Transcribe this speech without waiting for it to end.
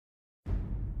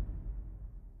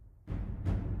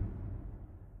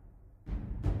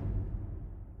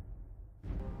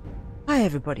Hi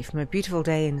everybody from a beautiful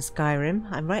day in Skyrim.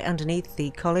 I'm right underneath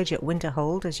the college at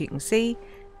Winterhold, as you can see,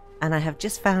 and I have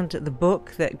just found the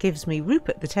book that gives me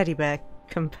Rupert the teddy bear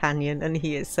companion, and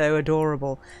he is so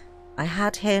adorable. I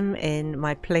had him in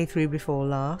my playthrough before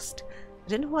last. I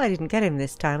don't know why I didn't get him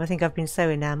this time. I think I've been so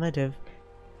enamoured of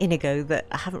Inigo that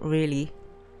I haven't really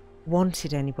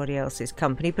wanted anybody else's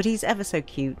company, but he's ever so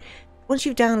cute. Once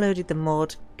you've downloaded the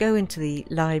mod, go into the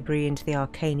library, into the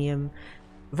Arcanium.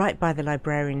 Right by the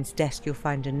librarian's desk you'll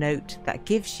find a note that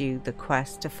gives you the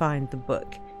quest to find the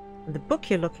book. And the book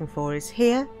you're looking for is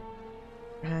here,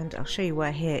 and I'll show you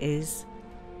where here is.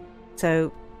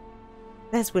 So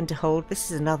there's Winterhold.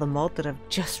 This is another mod that I've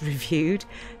just reviewed,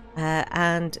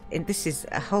 and this is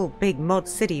a whole big mod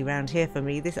city around here for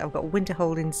me. I've got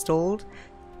Winterhold installed,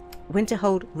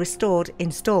 Winterhold restored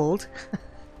installed,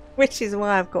 which is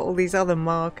why I've got all these other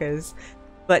markers.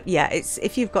 But yeah,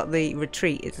 if you've got the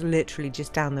retreat, it's literally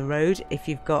just down the road. If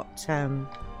you've got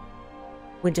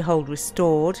Winterhold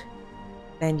restored,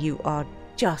 then you are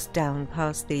just down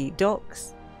past the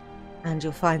docks, and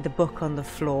you'll find the book on the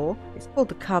floor. It's called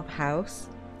the Cub House.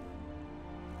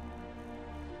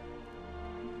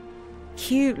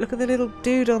 Cute, look at the little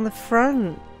dude on the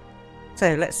front.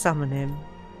 So let's summon him.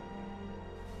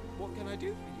 What can I do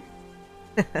for you?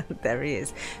 There he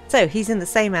is. So he's in the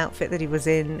same outfit that he was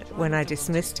in when I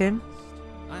dismissed him.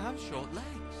 I have short legs.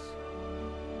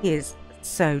 He is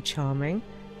so charming.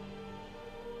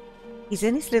 He's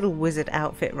in his little wizard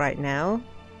outfit right now.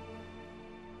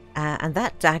 And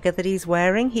that dagger that he's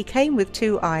wearing, he came with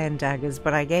 2 iron daggers,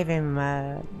 but I gave him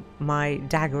my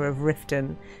dagger of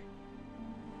Riften.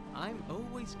 I'm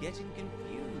always getting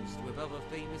confused with other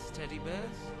famous teddy bears.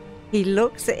 He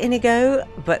looks at Inigo,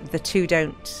 but the two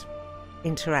don't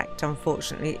interact,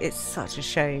 unfortunately. It's such a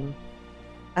shame.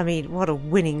 I mean, what a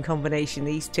winning combination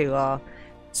these two are.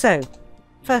 So,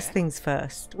 first things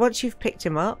first. Once you've picked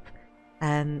him up,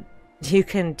 you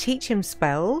can teach him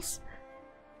spells.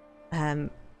 For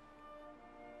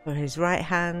his right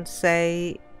hand,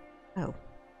 say... Oh.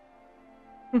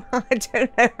 I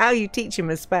don't know how you teach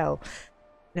him a spell.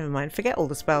 Never mind, forget all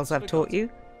the spells I've taught you.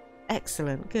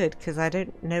 Excellent, good, because I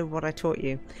don't know what I taught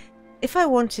you. If I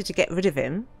wanted to get rid of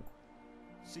him...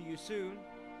 See you soon.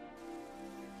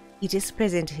 He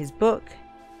disappears into his book,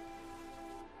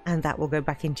 and that will go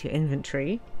back into your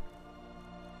inventory.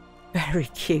 Very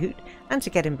cute. And to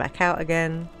get him back out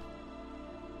again...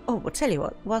 Oh, I'll tell you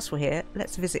what, whilst we're here,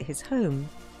 let's visit his home.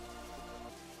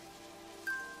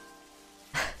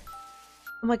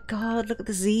 Oh my god, look at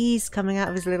the Z's coming out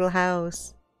of his little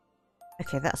house.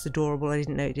 Okay, that's adorable. I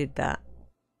didn't know it did that.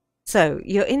 So,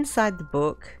 you're inside the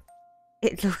book.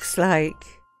 It looks like,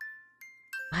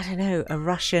 I don't know, a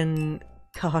Russian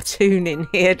cartoon in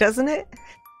here, doesn't it?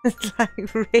 It's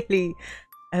like really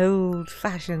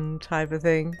old-fashioned type of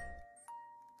thing.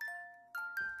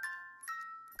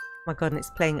 Oh my god, and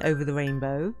it's playing Over the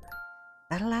Rainbow. Is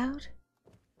that allowed?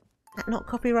 Is that not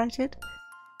copyrighted?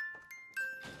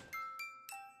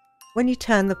 When you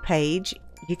turn the page,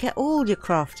 you get all your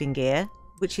crafting gear,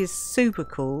 which is super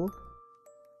cool.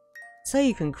 So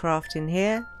you can craft in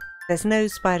here. There's no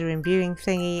spider imbuing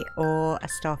thingy or a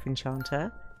staff enchanter.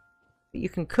 But you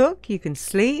can cook, you can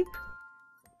sleep.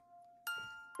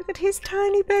 Look at his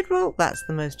tiny bedroll. That's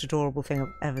the most adorable thing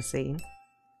I've ever seen.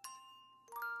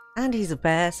 And he's a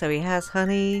bear, so he has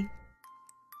honey.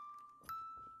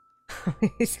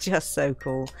 It's just so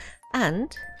cool.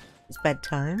 And it's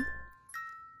bedtime.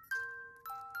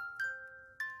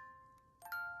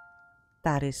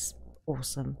 That is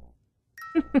awesome.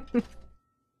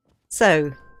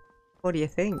 So, what do you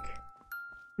think?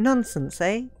 Nonsense,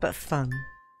 eh? But fun.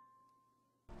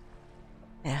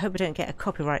 Yeah, I hope I don't get a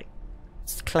copyright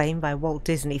claim by Walt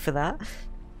Disney for that.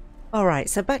 Alright,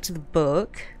 so back to the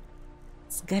book.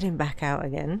 Let's get him back out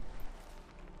again.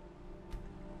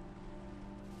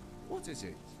 What is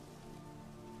it?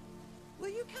 Will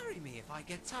you carry me if I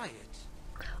get tired?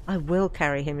 I will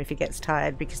carry him if he gets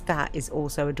tired, because that is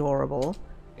also adorable.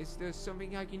 Is there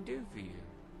something I can do for you?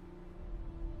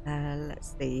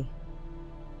 Let's see.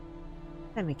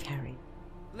 Let me carry.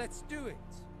 Let's do it.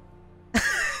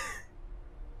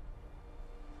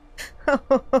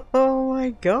 Oh my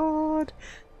god.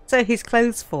 So his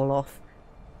clothes fall off.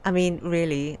 I mean,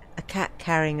 really, a cat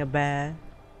carrying a bear.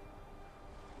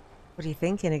 What do you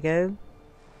think, Inigo?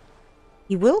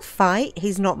 He will fight.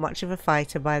 He's not much of a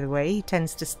fighter, by the way. He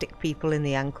tends to stick people in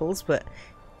the ankles, but,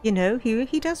 you know,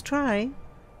 he does try.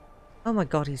 Oh my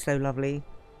god, he's so lovely.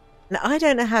 Now, I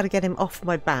don't know how to get him off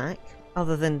my back,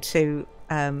 other than to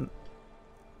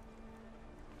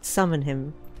summon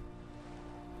him.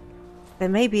 There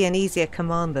may be an easier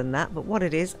command than that, but what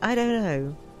it is, I don't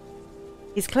know.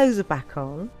 His clothes are back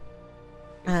on.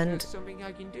 Is there And something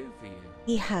I can do for you?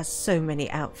 he has so many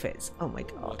outfits. Oh my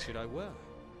What god. should I wear?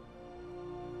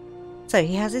 So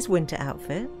he has his winter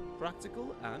outfit.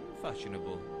 Practical and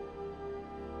fashionable.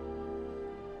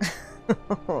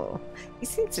 He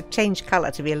seems to change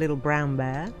colour to be a little brown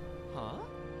bear. Huh?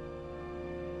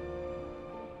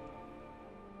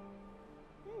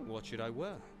 What should I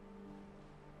wear?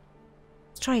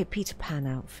 Let's try a Peter Pan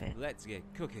outfit. Let's get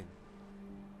cooking.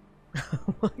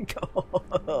 Oh my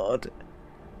god.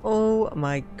 Oh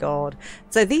my god.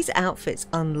 So these outfits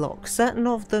unlock. Certain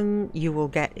of them you will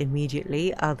get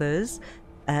immediately, others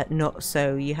not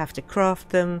so. You have to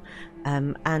craft them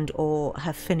and or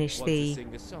have finished Want to the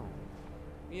sing a song?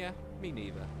 Yeah, me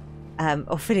neither.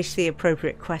 or finish the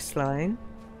appropriate quest line.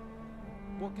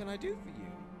 What can I do for you?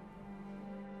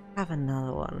 Have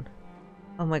another one.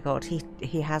 Oh my god,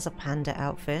 he has a panda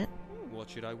outfit. What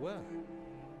should I wear?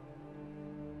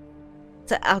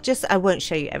 So I won't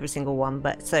show you every single one,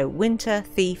 but so Winter,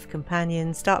 Thief,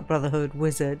 Companion, Stark Brotherhood,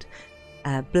 Wizard,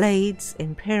 Blades,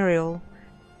 Imperial,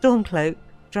 Stormcloak,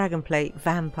 Dragonplate,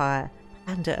 Vampire,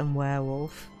 Panda and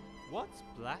Werewolf. What's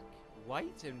black,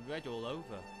 white and red all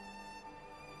over?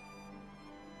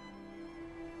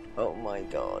 Oh my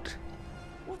god.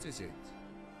 What is it?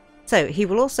 So he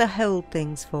will also hold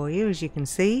things for you, as you can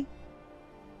see.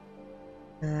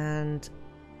 And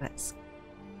let's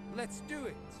do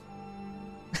it!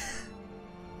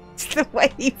 It's the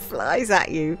way he flies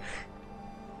at you.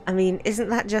 I mean, isn't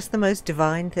that just the most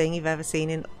divine thing you've ever seen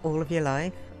in all of your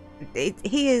life?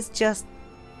 He is just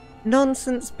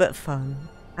nonsense but fun.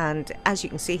 And as you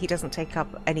can see, he doesn't take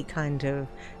up any kind of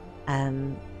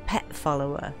pet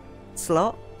follower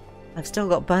slot. I've still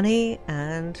got Bunny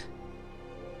and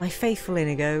my faithful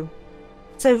Inigo.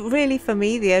 So really for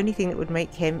me, the only thing that would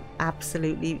make him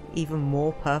absolutely even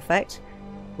more perfect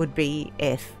would be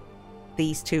if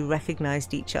these two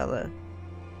recognised each other.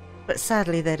 But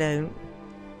sadly they don't.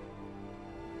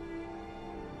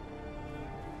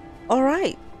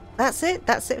 Alright, that's it.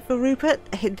 That's it for Rupert.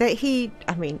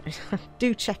 I mean,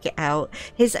 do check it out.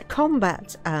 His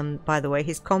combat, by the way,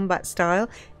 his combat style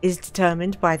is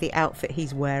determined by the outfit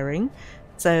he's wearing.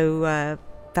 So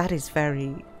that is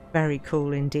very, very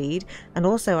cool indeed. And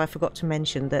also I forgot to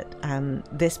mention that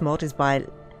this mod is by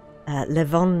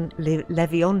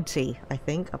Levionti, I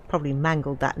think. I've probably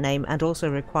mangled that name, and also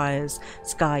requires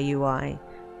Sky UI.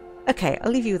 Okay,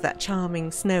 I'll leave you with that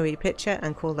charming snowy picture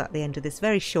and call that the end of this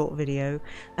very short video.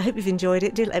 I hope you've enjoyed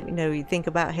it. Do let me know what you think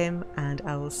about him, and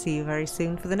I will see you very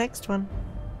soon for the next one.